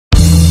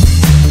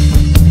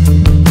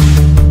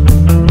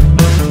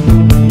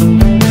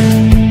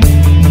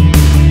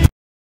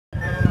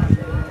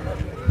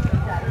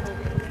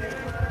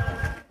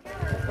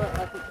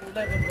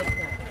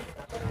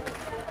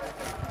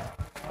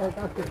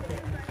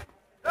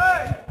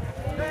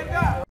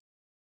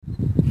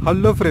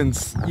Hello friends,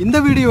 இந்த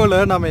வீடியோல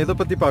நாம எதை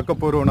பத்தி பார்க்க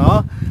போறோம்னா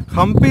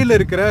ஹம்பில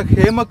இருக்கிற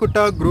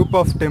ஹேமகுட்டா group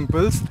of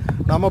temples.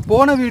 நாம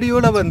போன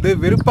வீடியோல வந்து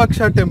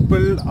விருப்பாக்ஷா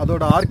டெம்பிள்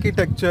அதோட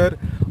ஆர்க்கிடெக்சர்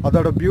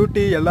அதோட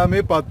பியூட்டி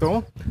எல்லாமே பார்த்தோம்.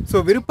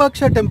 ஸோ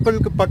விருப்பாக்ஷா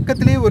டெம்பிளுக்கு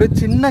பக்கத்துலேயே ஒரு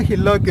சின்ன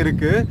ஹில்லாக்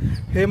இருக்கு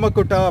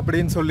ஹேமகுட்டா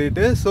அப்படின்னு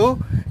சொல்லிட்டு. ஸோ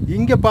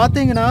இங்கே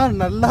பார்த்தீங்கன்னா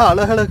நல்ல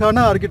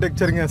அழகழகான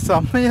ஆர்க்கிடெக்சருங்க,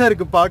 செம்மையாக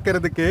இருக்குது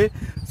பார்க்குறதுக்கு.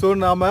 ஸோ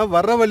நாம்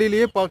வர்ற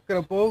வழியிலேயே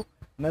பார்க்குறப்போ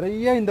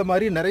நிறைய இந்த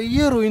மாதிரி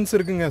நிறைய ரூயின்ஸ்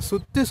இருக்குங்க.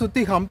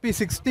 சுற்றி ஹம்பி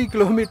 60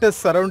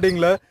 கிலோமீட்டர்ஸ்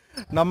சரௌண்டிங்கில்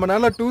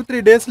நம்மளால்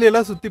 2-3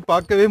 டேஸ்லாம் சுற்றி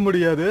பார்க்கவே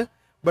முடியாது.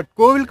 பட்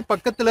கோவிலுக்கு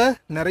பக்கத்தில்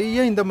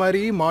நிறைய இந்த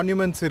மாதிரி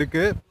மான்யூமெண்ட்ஸ்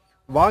இருக்குது.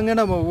 வாங்க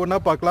நம்ம ஒவ்வொன்றா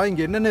பார்க்கலாம்.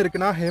 இங்கே என்னென்ன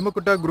இருக்குன்னா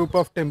ஹேமகுட்டா குரூப்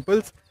ஆஃப்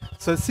டெம்பிள்ஸ்,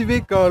 சசிவே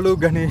காலு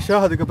கணேஷா,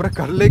 அதுக்கப்புறம்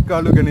கடலை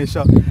காலு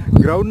கணேஷா,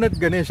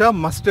 கிரவுண்ட்நட் கணேஷா,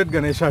 மஸ்டர்ட்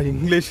கணேஷா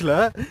இங்கிலீஷில்.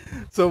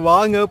 ஸோ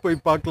வாங்க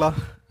போய் பார்க்கலாம்.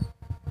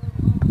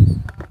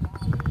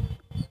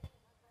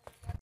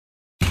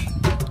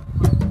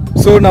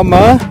 ஸோ நம்ம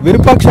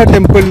விருப்பாக்ஷா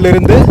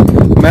டெம்பிள்லேருந்து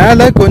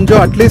மேலே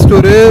கொஞ்சம் அட்லீஸ்ட்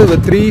ஒரு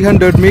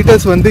 300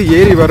 மீட்டர்ஸ் வந்து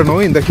ஏறி வரணும்.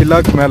 இந்த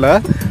ஹில்லாக்கு மேலே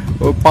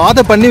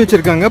பாதை பண்ணி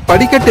வச்சுருக்காங்க,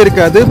 படிக்கட்டு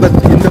இருக்காது. பட்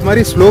இந்த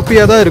மாதிரி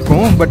ஸ்லோப்பியாக தான்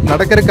இருக்கும். பட்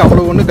நடக்கிறதுக்கு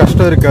அவ்வளோ ஒன்றும்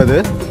கஷ்டம் இருக்காது.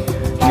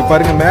 இங்கே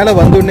பாருங்கள், மேலே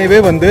வந்தோடனேவே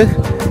வந்து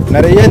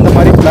நிறைய இந்த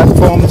மாதிரி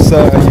பிளாட்ஃபார்ம்ஸ்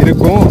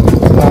இருக்கும்.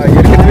 நான்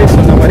ஏற்கனவே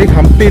சொன்ன மாதிரி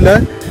ஹம்பியில்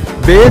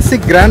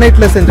பேசிக்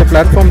கிரானைட்டில் செஞ்ச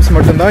பிளாட்ஃபார்ம்ஸ்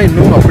மட்டும்தான்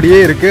இன்னும் அப்படியே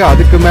இருக்குது.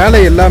 அதுக்கு மேலே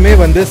எல்லாமே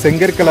வந்து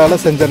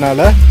செங்கற்களால்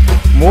செஞ்சனால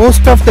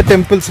மோஸ்ட் ஆஃப் த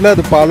டெம்பிள்ஸில்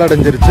அது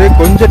பாலடைஞ்சிருச்சு.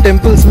 கொஞ்சம்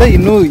டெம்பிள்ஸில்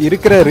இன்னும்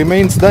இருக்கிற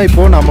ரிமைன்ஸ் தான்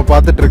இப்போது நாம்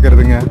பார்த்துட்டு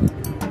இருக்கிறதுங்க.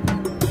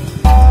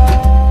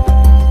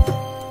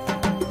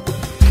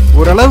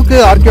 ஓரளவுக்கு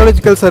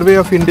ஆர்கியாலஜிக்கல் சர்வே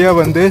ஆஃப் இந்தியா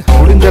வந்து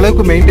முடிஞ்ச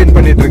அளவுக்கு மெயின்டைன்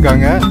பண்ணிட்டு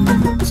இருக்காங்க.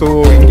 ஸோ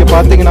இங்கே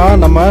பார்த்தீங்கன்னா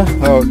நம்ம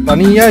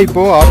தனியாக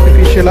இப்போது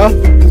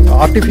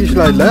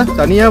ஆர்டிஃபிஷியலாக இல்லை,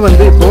 தனியாக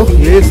வந்து இப்போது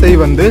ஏஎஸ்ஐ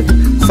வந்து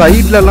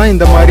சைட்லலாம்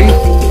இந்த மாதிரி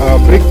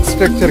பிரிக்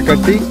ஸ்ட்ரக்சர்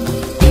கட்டி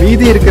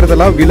மீதி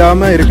இருக்கிறதெல்லாம்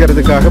விழாமல்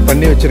இருக்கிறதுக்காக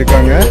பண்ணி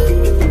வச்சுருக்காங்க.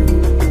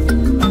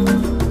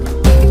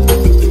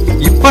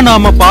 இப்போ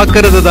நாம்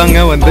பார்க்கறது தாங்க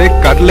வந்து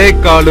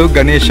கடலைக்காலு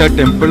கணேஷா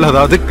டெம்பிள்,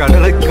 அதாவது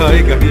கடலைக்காய்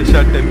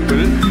கணேஷா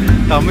டெம்பிள்.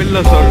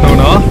 தமிழில்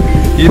சொல்லணும்னா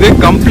இது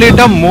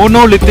கம்ப்ளீட்டாக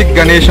மோனோலித்திக்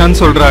கணேஷான்னு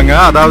சொல்கிறாங்க.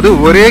 அதாவது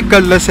ஒரே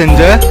கல்லில்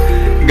செஞ்ச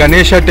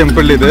கணேஷா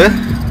டெம்பிள். இது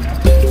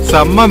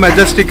செம்ம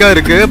மெஜஸ்டிக்காக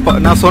இருக்குது.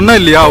 நான் சொன்னேன்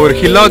இல்லையா ஒரு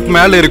ஹில்லாக்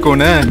மேலே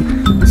இருக்கும்னு.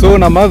 ஸோ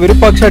நம்ம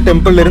விருப்பாக்ஷா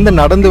டெம்பிள் இருந்து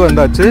நடந்து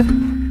வந்தாச்சு.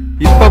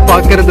 இப்போ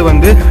பார்க்கறது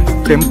வந்து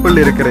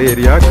டெம்பிள் இருக்கிற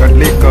ஏரியா,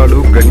 கடலைக்காலு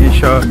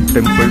கணேஷா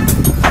டெம்பிள்.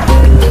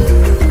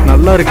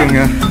 நல்லா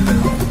இருக்குங்க.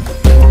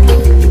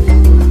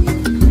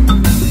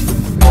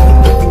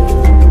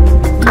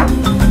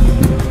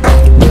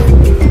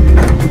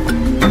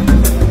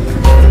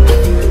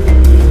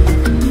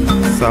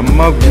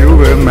 செம்ம வியூ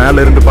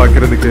மேல இருந்து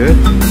பார்க்கறதுக்கு.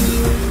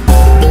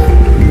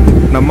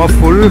 நம்ம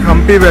ஃபுல்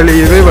ஹம்பி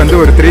வேலியவே வந்து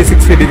ஒரு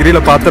 360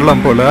 டிகிரியில்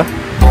பார்த்துடலாம் போல.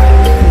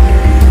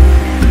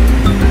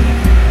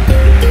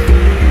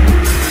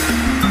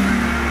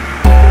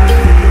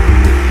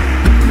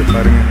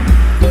 பாருங்க,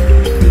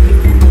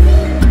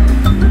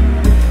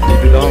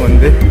 இதுதான்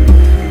வந்து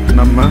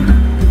நம்ம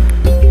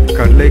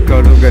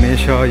கடலைக்காடு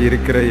கணேஷா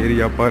இருக்கிற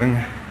ஏரியா. பாருங்க,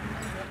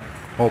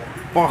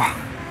 அப்பா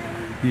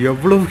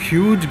எவ்வளோ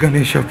ஹியூஜ்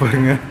கணேஷா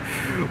பாருங்க.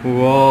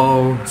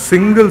 வாவ்,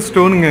 சிங்கிள்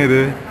ஸ்டோனுங்க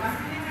இது,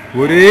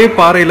 ஒரே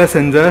பாறையில்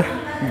செஞ்ச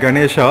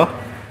கணேஷா.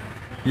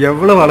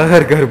 எவ்வளோ அழகாக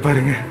இருக்காரு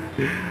பாருங்க.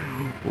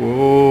 ஓ,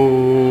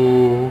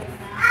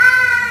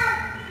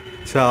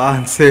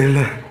 சான்ஸே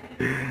இல்லை.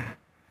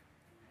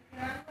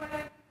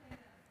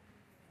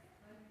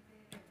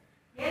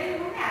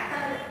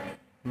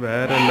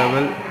 வேற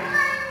லெவல்.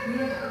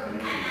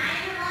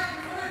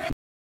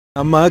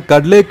 நம்ம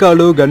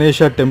கடலைக்காலு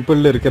கணேஷா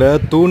டெம்பிள் இருக்கிற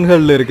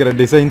தூண்களில் இருக்கிற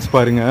டிசைன்ஸ்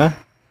பாருங்க,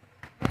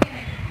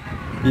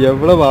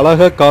 எவ்வளவு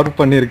அழகா கார்வ்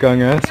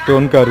பண்ணியிருக்காங்க,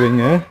 ஸ்டோன்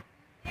கார்விங்.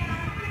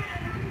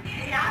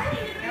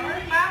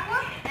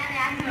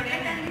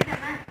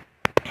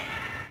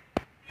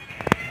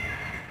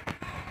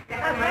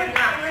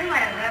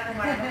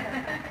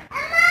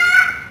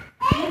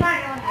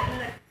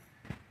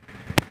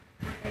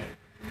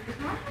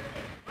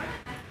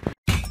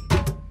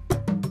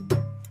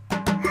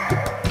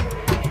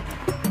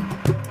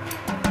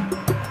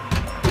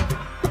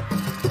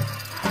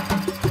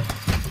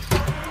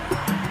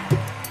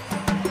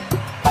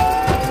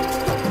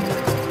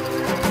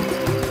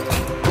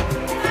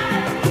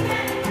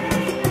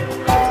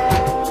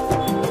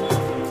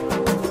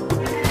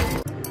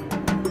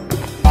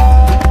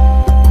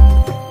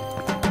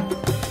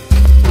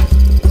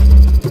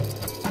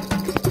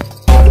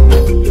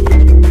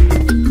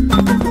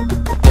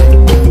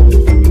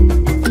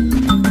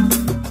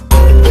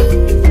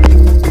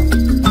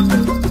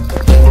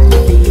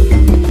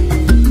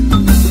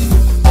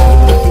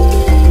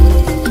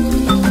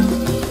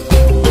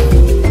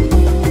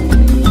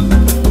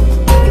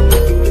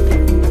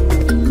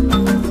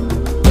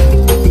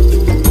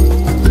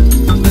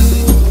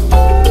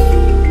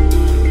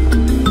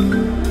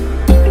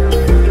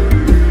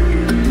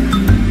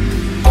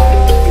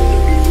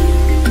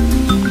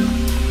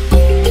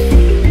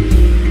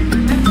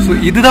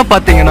 இதுதான்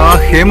பார்த்தீங்கன்னா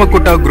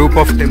ஹேமகுட்டா குரூப்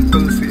ஆஃப்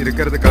டெம்பிள்ஸ் இருக்கு.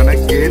 இருக்கிறதுக்கான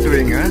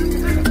கேட்வேங்க.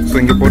 ஸோ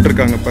இங்கே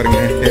போட்டிருக்காங்க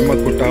பாருங்கள்,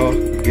 ஹேமகுட்டா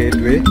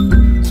கேட்வே.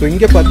 ஸோ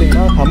இங்கே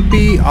பார்த்தீங்கன்னா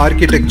Hampi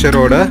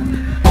ஆர்கிடெக்சரோட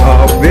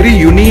very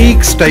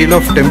unique style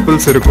of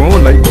temples இருக்கும்.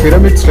 லைக்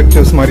பிரமிட்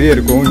ஸ்ட்ரக்சர்ஸ் மாதிரியே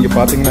இருக்கும். இங்கே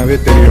பார்த்தீங்கன்னாவே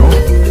தெரியும்.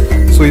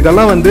 ஸோ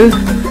இதெல்லாம் வந்து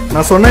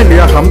நான் சொன்னேன்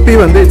இல்லையா, ஹம்பி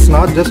வந்து it's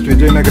not just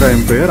Vijayanagara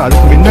empire.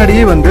 அதுக்கு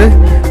முன்னாடியே வந்து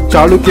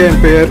சாளுக்கிய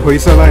எம்பையர்,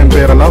 ஹொய்சலா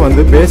எம்பையர் எல்லாம்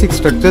வந்து பேசிக்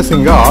ஸ்ட்ரக்சர்ஸ்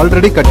இங்கே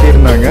ஆல்ரெடி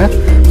கட்டியிருந்தாங்க.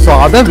 ஸோ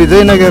அதை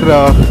விஜயநகர்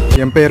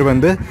எம்பையர்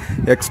வந்து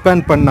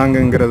எக்ஸ்பேண்ட்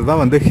பண்ணாங்கங்கிறது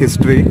தான் வந்து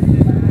ஹிஸ்ட்ரி.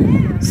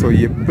 ஸோ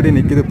எப்படி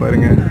நிற்கிது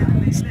பாருங்கள்,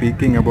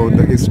 speaking about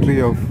the history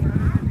of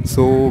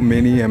so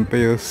many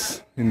empires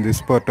in this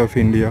part of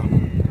India.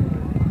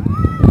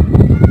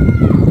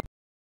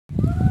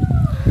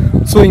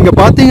 So இங்கே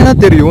பார்த்தீங்கன்னா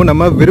தெரியும்,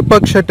 நம்ம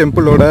விருப்பாக்ஷா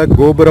டெம்பிளோட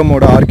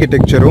கோபுரமோட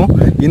ஆர்கிடெக்சரும்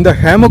இந்த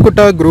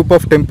ஹேமகுட்டா குரூப்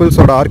ஆஃப்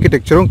டெம்பிள்ஸோட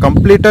ஆர்கிடெக்சரும்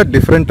கம்ப்ளீட்டாக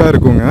டிஃப்ரெண்ட்டாக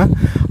இருக்குங்க.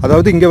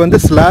 அதாவது இங்கே வந்து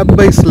ஸ்லாப்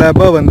பை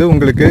ஸ்லாப்பாக வந்து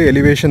உங்களுக்கு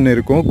எலிவேஷன்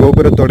இருக்கும்,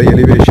 கோபுரத்தோட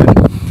எலிவேஷன்.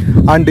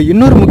 அண்ட்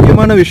இன்னொரு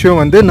முக்கியமான விஷயம்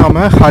வந்து நாம்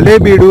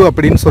ஹலேபீடு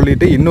அப்படின்னு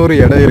சொல்லிட்டு இன்னொரு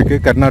இடம்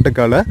இருக்குது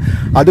கர்நாடகாவில்.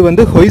 அது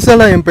வந்து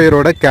ஹொய்சலா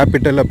எம்பையரோட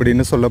கேபிட்டல்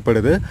அப்படின்னு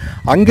சொல்லப்படுது.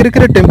 அங்கே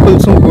இருக்கிற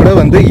டெம்பிள்ஸும் கூட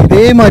வந்து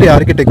இதே மாதிரி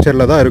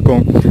ஆர்கிடெக்சரில் தான்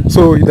இருக்கும்.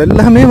 ஸோ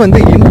இதெல்லாமே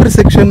வந்து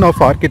இன்டர்செக்ஷன்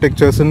ஆஃப்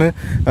ஆர்கிடெக்சர்ஸ்னு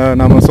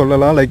நம்ம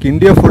சொல்லலாம். லைக்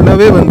இந்தியா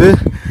ஃபுல்லாகவே வந்து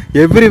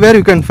everywhere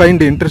you can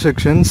find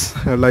intersections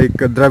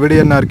like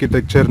Dravidian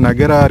architecture,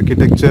 நகரா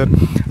architecture,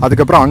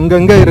 அதுக்கப்புறம்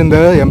அங்கங்கே இருந்த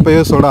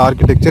எம்பையர்ஸோட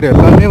ஆர்கிடெக்சர்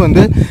எல்லாமே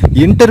வந்து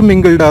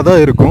இன்டர்மிங்கிள்டாக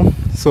தான் இருக்கும்.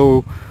 ஸோ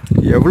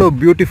எவ்வளோ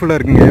பியூட்டிஃபுல்லாக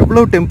இருக்குங்க,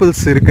 எவ்வளோ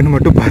டெம்பிள்ஸ் இருக்குதுன்னு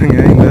மட்டும்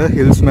பாருங்கள் இந்த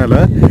ஹில்ஸ் மேலே.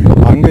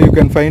 அங்கே you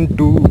can find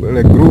two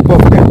group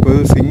of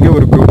temples, இங்கே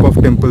ஒரு குரூப் ஆஃப்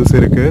டெம்பிள்ஸ்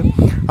இருக்குது.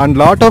 And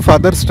lot of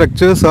other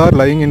structures R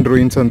lying in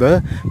ruins. அந்த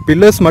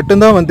பில்லர்ஸ்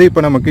மட்டும்தான் வந்து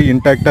இப்போ நமக்கு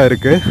இன்டாக்டாக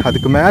இருக்குது.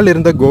 அதுக்கு மேலே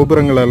இருந்த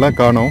கோபுரங்களெல்லாம்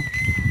காணோம்.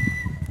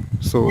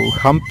 ஸோ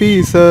ஹம்பி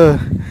இஸ் அ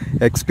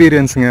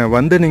எக்ஸ்பீரியன்ஸுங்க,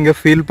 வந்து நீங்கள்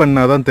ஃபீல்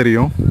பண்ணால் தான்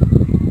தெரியும்.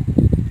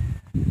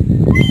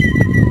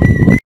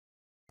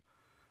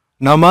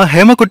 நம்ம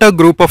ஹேமகுட்டா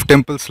குரூப் ஆஃப்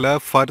டெம்பிள்ஸில்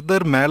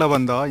ஃபர்தர் மேலே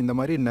வந்தால் இந்த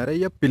மாதிரி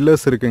நிறைய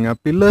பில்லர்ஸ் இருக்குங்க.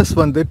 பில்லர்ஸ்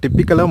வந்து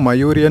டிப்பிக்கலாக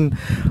மயூரியன்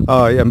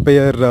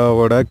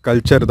எம்பையரோட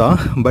கல்ச்சர்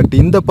தான். பட்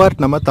இந்த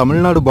பார்ட் நம்ம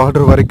தமிழ்நாடு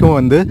பார்டர் வரைக்கும்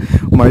வந்து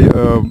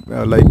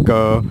லைக்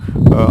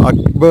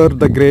அக்பர்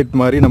த கிரேட்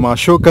மாதிரி, நம்ம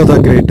அசோகா த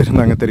கிரேட்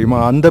இருந்தாங்க தெரியுமா,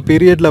 அந்த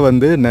பீரியடில்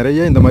வந்து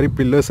நிறைய இந்த மாதிரி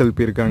பில்லர்ஸ்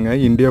எழுப்பியிருக்காங்க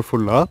இந்தியா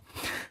ஃபுல்லாக.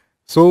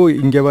 ஸோ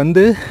இங்கே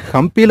வந்து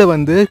ஹம்பியில்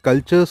வந்து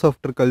cultures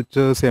after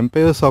cultures,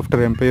 empires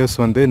after empires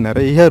வந்து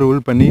நிறைய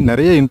ரூல் பண்ணி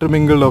நிறைய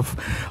இன்டர்மிங்கிள் ஆஃப்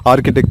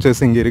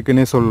ஆர்கிடெக்சர்ஸ் இங்கே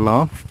இருக்குன்னே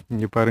சொல்லலாம்.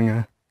 இங்கே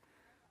பாருங்கள்.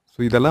 ஸோ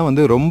இதெல்லாம்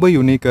வந்து ரொம்ப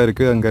யூனிக்காக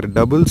இருக்குது. அங்கே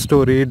டபுள்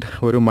ஸ்டோரிட்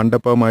ஒரு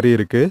மண்டபா மாதிரி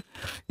இருக்குது.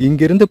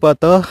 இங்கேருந்து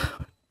பார்த்தா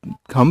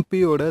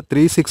ஹம்பியோட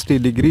 360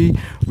 டிகிரி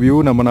வியூ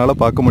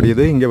நம்மளால் பார்க்க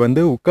முடியுது. இங்கே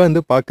வந்து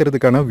உட்காந்து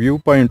பார்க்குறதுக்கான வியூ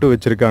பாயிண்ட்டும்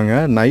வச்சுருக்காங்க.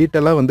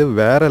 நைட்டெல்லாம் வந்து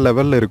வேறு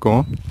லெவலில்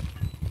இருக்கும்.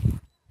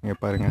 இங்கே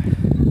பாருங்கள்,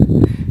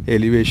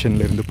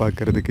 எலிவேஷன்லேருந்து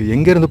பார்க்குறதுக்கு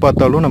எங்கேருந்து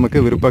பார்த்தாலும் நமக்கு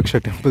விருப்பாக்ஷா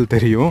டெம்பிள்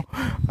தெரியும்.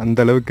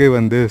 அந்தளவுக்கு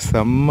வந்து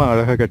செம்ம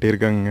அழகாக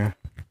கட்டியிருக்காங்க.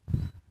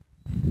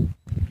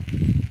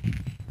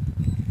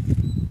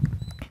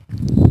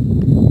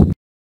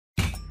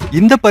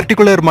 இந்த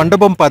பர்டிகுலர்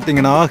மண்டபம்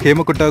பார்த்தீங்கன்னா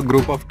ஹேமகுட்டா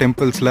குரூப் ஆஃப்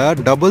டெம்பிள்ஸில்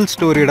டபுள்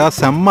ஸ்டோரிடாக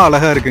செம்ம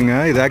அழகாக இருக்குங்க.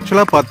 இது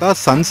ஆக்சுவலாக பார்த்தா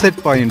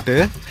சன்செட் பாயிண்ட்டு.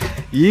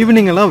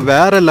 ஈவினிங் எல்லாம்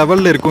வேறு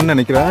லெவலில் இருக்கும்னு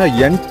நினைக்கிறேன்.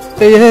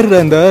 என்டையர்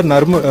அந்த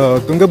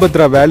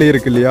துங்கபத்ரா வேலி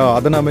இருக்கு இல்லையா,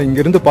 அதை நம்ம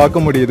இங்கேருந்து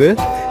பார்க்க முடியுது.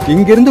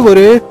 இங்கேருந்து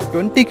ஒரு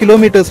 20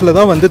 கிலோமீட்டர்ஸில்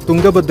தான் வந்து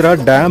துங்கபத்ரா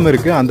டேம்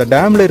இருக்குது. அந்த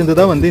டேமில் இருந்து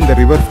தான் வந்து இந்த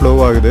ரிவர் ஃப்ளோ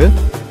ஆகுது.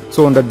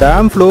 ஸோ அந்த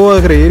டேம் ஃப்ளோ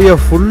ஆகிற ஏரியா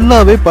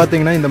ஃபுல்லாகவே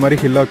பார்த்தீங்கன்னா இந்த மாதிரி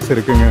ஹில்லாக்ஸ்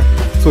இருக்குங்க.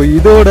 ஸோ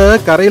இதோட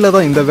கரையில்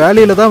தான், இந்த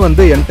வேலியில் தான்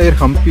வந்து என்டையர்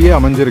ஹம்பியே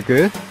அமைஞ்சிருக்கு.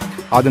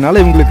 அதனால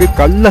இவங்களுக்கு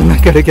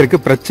கல்லெல்லாம்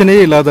கிடைக்கிறதுக்கு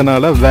பிரச்சனையே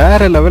இல்லாதனால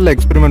வேறு லெவலில்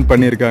எக்ஸ்பெரிமெண்ட்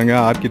பண்ணியிருக்காங்க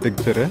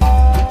ஆர்கிடெக்சரு.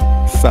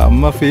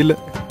 செம்ம ஃபீல்.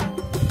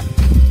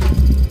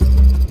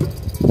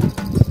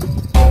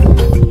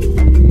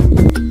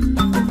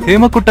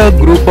 ஹேமகுட்டா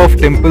குரூப் ஆஃப்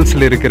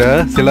டெம்பிள்ஸில் இருக்கிற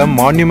சில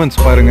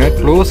மான்யூமெண்ட்ஸ் பாருங்க,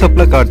 க்ளோஸ்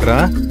அப்பில்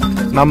காட்டுறேன்.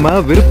 நம்ம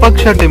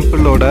விருப்பாக்ஷா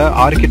டெம்பிளோட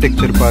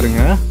ஆர்கிடெக்சர்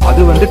பாருங்க,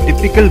 அது வந்து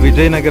டிப்பிக்கல்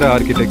விஜயநகர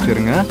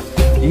ஆர்கிடெக்சருங்க.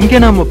 இங்கே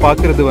நம்ம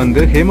பார்க்குறது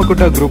வந்து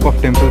ஹேமகுட்டா குரூப் ஆஃப்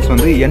டெம்பிள்ஸ்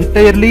வந்து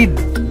entirely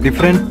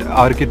different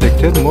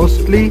architecture.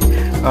 Mostly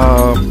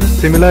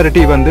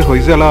similarity வந்து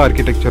ஹொய்சலா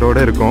ஆர்கிடெக்சரோட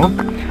இருக்கும்.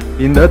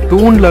 இந்த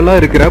தூண்லலாம்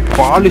இருக்கிற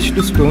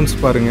பாலிஷ்டு ஸ்டோன்ஸ்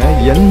பாருங்கள்,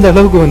 எந்த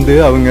அளவுக்கு வந்து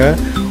அவங்க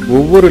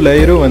ஒவ்வொரு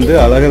லேயரும் வந்து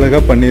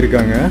அழகழகாக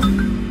பண்ணியிருக்காங்க.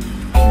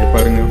 இங்கே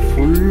பாருங்கள்,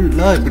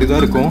 ஃபுல்லாக இப்படி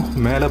தான் இருக்கும்.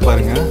 மேலே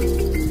பாருங்கள்,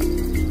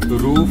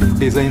 ரூஃப்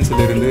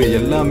டிசைன்ஸ்லேருந்து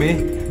எல்லாமே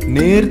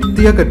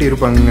நேர்த்தியாக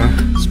கட்டியிருப்பாங்க.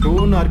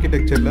 ஸ்டோன்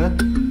ஆர்கிடெக்சரில்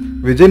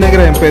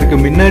விஜயநகர எம்பையருக்கு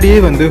முன்னாடியே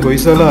வந்து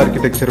ஹொய்சலா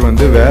ஆர்கிடெக்சர்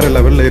வந்து வேறு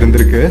லெவலில்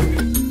இருந்திருக்கு.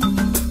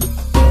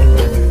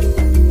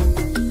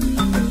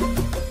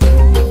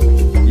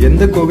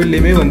 எந்த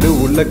கோவில்லையுமே வந்து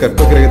உள்ள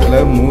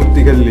கர்ப்பகிரகத்தில்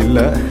மூர்த்திகள்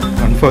இல்லை.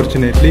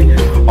 அன்ஃபார்ச்சுனேட்லி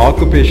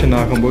ஆக்குபேஷன்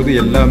ஆகும்போது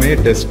எல்லாமே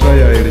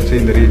டெஸ்ட்ராய் ஆயிடுச்சு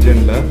இந்த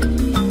ரீஜனில்.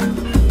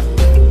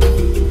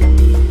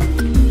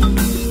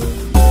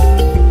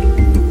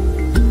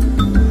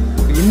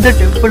 இந்த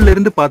டெம்பிள்ல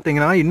இருந்து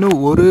பார்த்தீங்கன்னா இன்னும்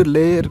ஒரு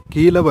லேயர்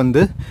கீழே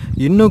வந்து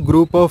இன்னும்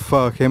குரூப் ஆஃப்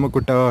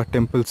ஹேமகுட்டா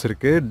டெம்பிள்ஸ்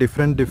இருக்குது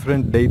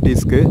டிஃப்ரெண்ட்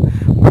டெய்டிஸ்க்கு.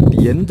 பட்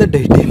எந்த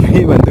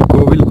டெய்டியுமே வந்து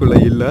கோவிலுக்குள்ளே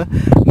இல்லை.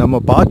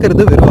 நம்ம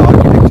பார்க்குறது வெறும்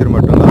ஆர்கிடெக்சர்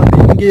மட்டும்தான்.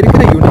 இங்கே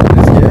இருக்கிற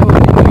யூனிக்னஸ் ஏன்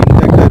வந்து இன்னும்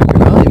இன்டாக்டாக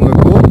இருக்குன்னா, இவங்க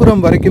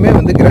கோபுரம் வரைக்குமே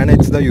வந்து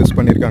கிரானைட்ஸ் தான் யூஸ்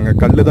பண்ணியிருக்காங்க,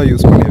 கல் தான்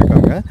யூஸ்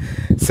பண்ணியிருக்காங்க.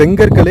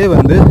 செங்கற்களே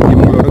வந்து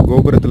இவங்களோட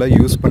கோபுரத்தில்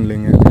யூஸ்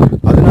பண்ணலைங்க.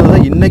 அதனால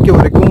தான் இன்னைக்கு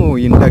வரைக்கும்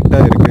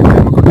இன்டாக்டாக இருக்குது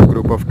ஹேமகுட்டா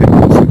குரூப் ஆஃப்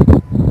டெம்பிள்ஸ்.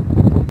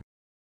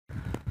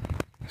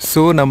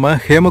 ஸோ நம்ம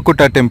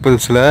ஹேமகுட்டா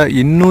டெம்பிள்ஸில்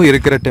இன்னும்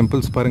இருக்கிற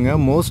டெம்பிள்ஸ் பாருங்கள்,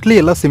 மோஸ்ட்லி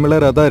எல்லாம்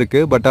சிமிலராக தான்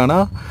இருக்குது. பட்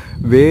ஆனால்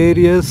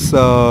வேரியஸ்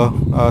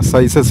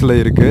சைஸஸில்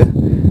இருக்குது.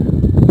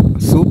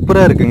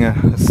 சூப்பராக இருக்குங்க,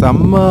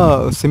 செம்ம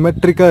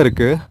சிமெட்ரிக்காக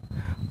இருக்குது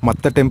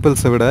மற்ற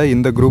டெம்பிள்ஸை விட.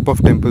 இந்த குரூப்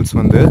ஆஃப் டெம்பிள்ஸ்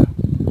வந்து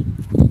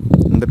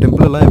இந்த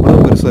டெம்பிளெல்லாம் எவ்வளோ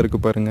பெருசாக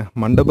இருக்குது பாருங்கள்.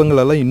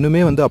 மண்டபங்களெல்லாம்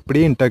இன்னுமே வந்து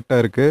அப்படியே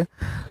இன்டாக்டாக இருக்குது.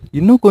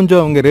 இன்னும்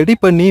கொஞ்சம் அவங்க ரெடி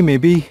பண்ணி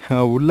மேபி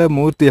உள்ள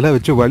மூர்த்தியெல்லாம்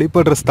வச்சு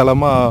வழிபடுற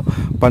ஸ்தலமாக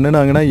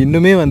பண்ணினாங்கன்னா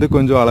இன்னுமே வந்து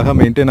கொஞ்சம் அழகாக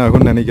மெயின்டைன்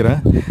ஆகும்னு நினைக்கிறேன்.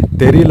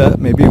 தெரியல,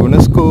 மேபி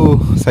யுனெஸ்கோ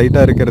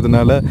சைட்டாக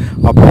இருக்கிறதுனால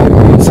அப்படியே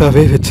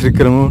மீன்ஸாகவே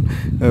வச்சுருக்கிறோம்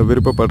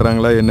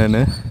விருப்பப்படுறாங்களா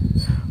என்னென்னு.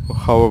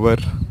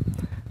 ஹவவர்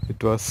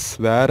இட் வாஸ்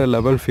வேறு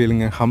level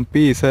ஃபீலிங்க.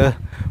 Hampi is a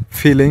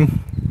feeling.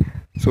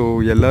 So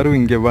எல்லோரும்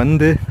இங்கே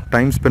வந்து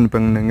டைம் ஸ்பெண்ட்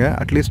பண்ணுங்க.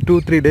 அட்லீஸ்ட்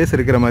 2-3 டேஸ்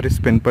இருக்கிற மாதிரி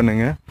ஸ்பெண்ட்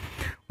பண்ணுங்கள்.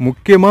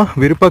 முக்கியமாக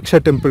விருப்பாக்ஷா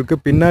டெம்பிளுக்கு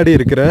பின்னாடி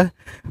இருக்கிற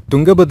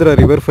துங்கபத்ரா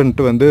ரிவர்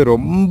ஃப்ரண்ட் வந்து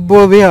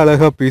ரொம்பவே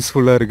அழகாக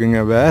பீஸ்ஃபுல்லாக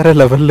இருக்குங்க, வேறு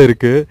லெவலில்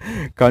இருக்குது.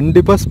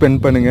 கண்டிப்பாக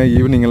ஸ்பெண்ட் பண்ணுங்கள்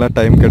ஈவினிங்கெல்லாம்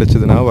டைம்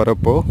கிடச்சிதுன்னா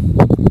வரப்போ.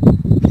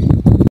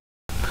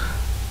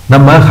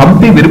 நம்ம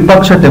ஹம்பி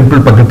விருப்பாக்ஷா டெம்பிள்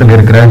பக்கத்தில்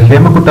இருக்கிற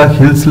ஹேமகுட்டா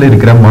ஹில்ஸ்ல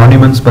இருக்கிற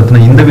மான்யூமெண்ட்ஸ்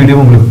பத்தின இந்த வீடியோ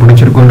உங்களுக்கு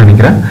பிடிச்சிருக்கும்னு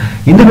நினைக்கிறேன்.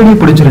 இந்த வீடியோ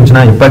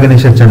பிடிச்சிருந்துச்சுன்னா யப்பா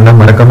கணேஷா சேனலை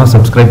மறக்காம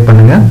சப்ஸ்கிரைப்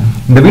பண்ணுங்க.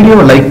 இந்த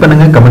வீடியோவை லைக்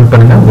பண்ணுங்க, கமெண்ட்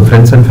பண்ணுங்க, உங்க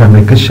ஃப்ரெண்ட்ஸ் அண்ட்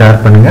ஃபேமிலிக்கு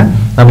ஷேர் பண்ணுங்க.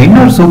 நம்ம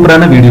இன்னொரு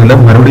சூப்பரான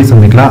வீடியோல மறுபடியும்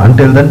சந்திக்கலாம்.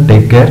 Until then,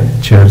 take care.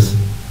 Cheers.